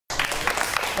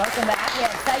Welcome back. We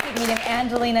have psychic medium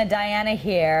Angelina Diana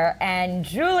here, and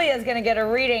Julia is going to get a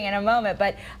reading in a moment.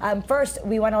 But first,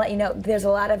 we want to let you know there's a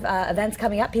lot of events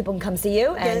coming up. People can come see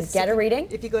you and get a reading.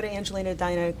 If you go to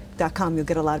angelinadiana.com, you'll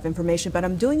get a lot of information. But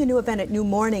I'm doing a new event at New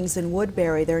Mornings in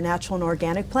Woodbury. They're a natural and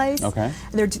organic place. Okay.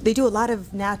 And they do a lot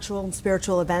of natural and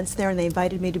spiritual events there, and they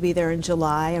invited me to be there in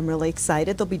July. I'm really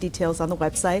excited. There'll be details on the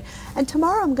website. And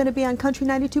tomorrow I'm going to be on Country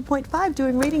 92.5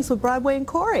 doing readings with Broadway and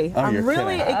Corey. Oh, I'm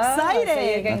really excited. So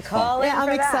you can call in. Yeah, I'm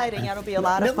excited. It'll be a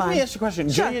lot of fun. Let me ask you a question.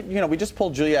 Sure. Julia, you know, we just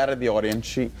pulled Julia out of the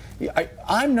audience.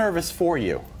 I'm nervous for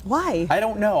you. Why? I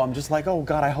don't know. I'm just like, oh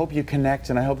God, I hope you connect,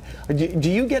 and I hope. Do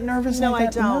you get nervous? No, like I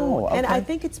that? don't. No. Okay. And I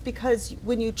think it's because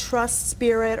when you trust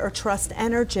spirit or trust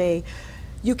energy,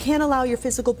 you can't allow your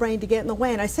physical brain to get in the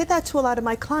way. And I say that to a lot of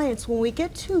my clients. When we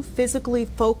get too physically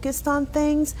focused on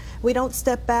things, we don't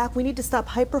step back. We need to stop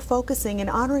hyper-focusing and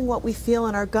honoring what we feel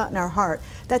in our gut and our heart.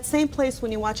 That same place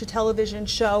when you watch a television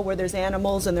show where there's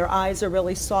animals and their eyes are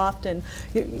really soft and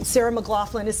Sarah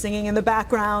McLachlan is singing in the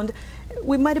background.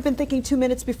 We might have been thinking 2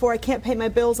 minutes before, I can't pay my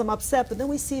bills, I'm upset, but then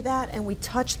we see that and we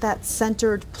touch that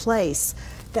centered place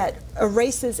that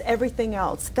erases everything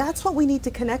else. That's what we need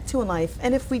to connect to in life.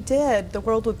 And if we did, the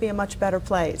world would be a much better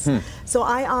place. So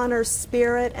I honor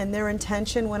spirit and their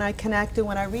intention when I connect, and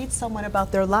when I read someone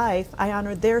about their life, I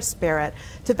honor their spirit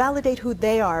to validate who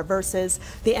they are versus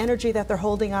the energy that they're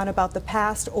holding on about the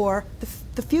past or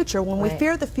the future. When we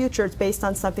fear the future, it's based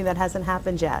on something that hasn't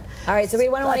happened yet. All right, so we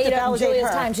want to eat up Julia's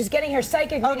her time. She's getting her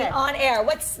psychic reading on air.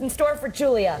 What's in store for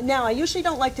Julia? Now, I usually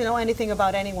don't like to know anything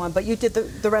about anyone, but you did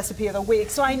the recipe of the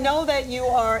week. So I know that you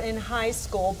are in high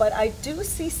school, but I do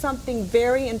see something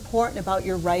very important about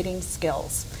your writing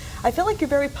skills. I feel like you're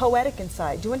very poetic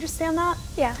inside. Do you understand that?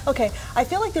 Yeah. Okay. I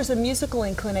feel like there's a musical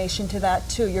inclination to that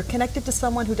too. You're connected to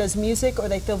someone who does music, or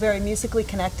they feel very musically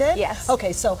connected? Yes.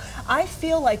 Okay, so I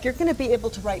feel like you're going to be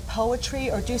able to write poetry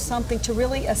or do something to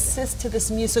really assist to this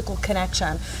musical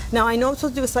connection. Now, I know I'm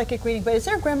supposed to do a psychic reading, but is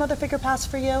there a grandmother figure pass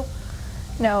for you?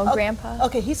 No, Grandpa.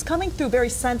 Okay, he's coming through very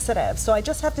sensitive, so I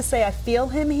just have to say I feel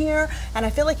him here, and I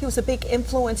feel like he was a big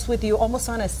influence with you, almost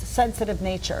on a sensitive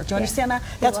nature. Do you understand that?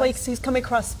 That's why he's coming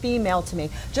across female to me.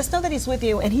 Just know that he's with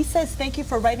you, and he says thank you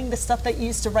for writing the stuff that you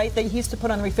used to write, that you used to put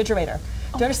on the refrigerator.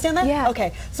 Do you understand that? Yeah.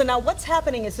 Okay, so now what's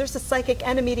happening is there's a psychic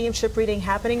and a mediumship reading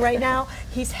happening right now.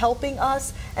 He's helping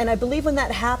us, and I believe when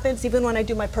that happens, even when I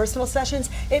do my personal sessions,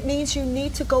 it means you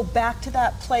need to go back to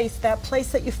that place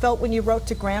that you felt when you wrote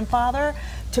to grandfather,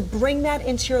 to bring that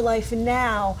into your life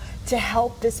now to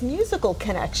help this musical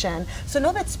connection. So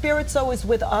know that Spirit's always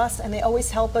with us, and they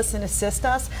always help us and assist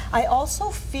us. I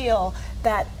also feel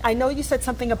that, I know you said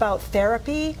something about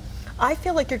therapy. I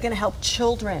feel like you're going to help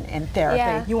children in therapy.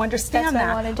 Yeah, you understand that's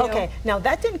that? what I want to do. Okay, now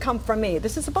that didn't come from me.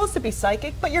 This is supposed to be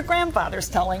psychic, but your grandfather's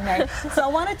telling me. So I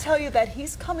want to tell you that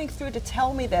he's coming through to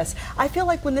tell me this. I feel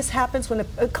like when this happens, when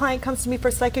a client comes to me for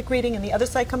a psychic reading and the other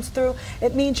side comes through,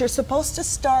 it means you're supposed to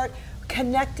start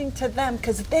connecting to them,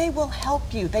 because they will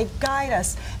help you. They guide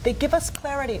us. They give us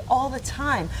clarity all the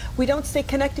time. We don't stay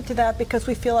connected to that because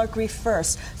we feel our grief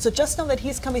first. So just know that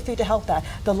he's coming through to help that.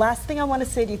 The last thing I want to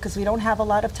say to you, because we don't have a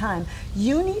lot of time,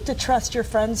 you need to trust your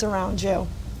friends around you.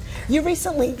 You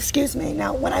recently, excuse me,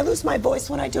 now when I lose my voice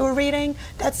when I do a reading,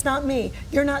 that's not me.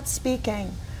 You're not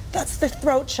speaking. That's the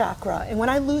throat chakra. And when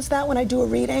I lose that when I do a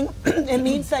reading, it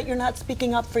means that you're not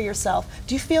speaking up for yourself.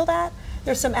 Do you feel that?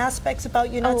 There's some aspects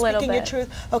about you not speaking your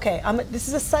truth. Okay, this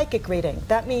is a psychic reading.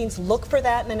 That means look for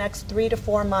that in the next 3 to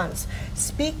 4 months.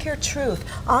 Speak your truth.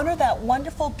 Honor that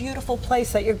wonderful, beautiful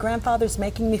place that your grandfather's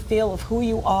making me feel of who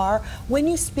you are when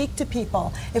you speak to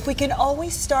people. If we can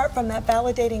always start from that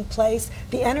validating place,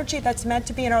 the energy that's meant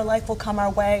to be in our life will come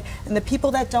our way, and the people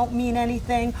that don't mean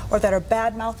anything or that are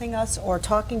bad-mouthing us or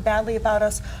talking badly about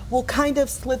us will kind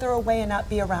of slither away and not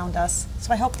be around us.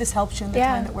 So I hope this helps you in the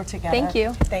time that we're together. Thank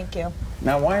you. Thank you.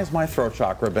 Now, why has my throat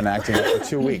chakra been acting up for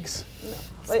 2 weeks?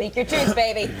 Speak your truth,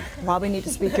 baby. Probably need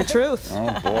to speak your truth.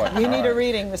 Oh, boy. You need a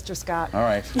reading, Mr. Scott. All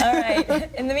right. All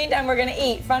right. In the meantime, we're going to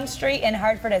eat. Front Street in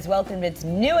Hartford has welcomed its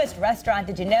newest restaurant.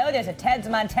 Did you know there's a Ted's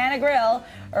Montana Grill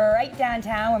right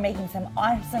downtown? We're making some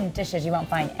awesome dishes you won't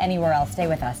find anywhere else. Stay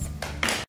with us.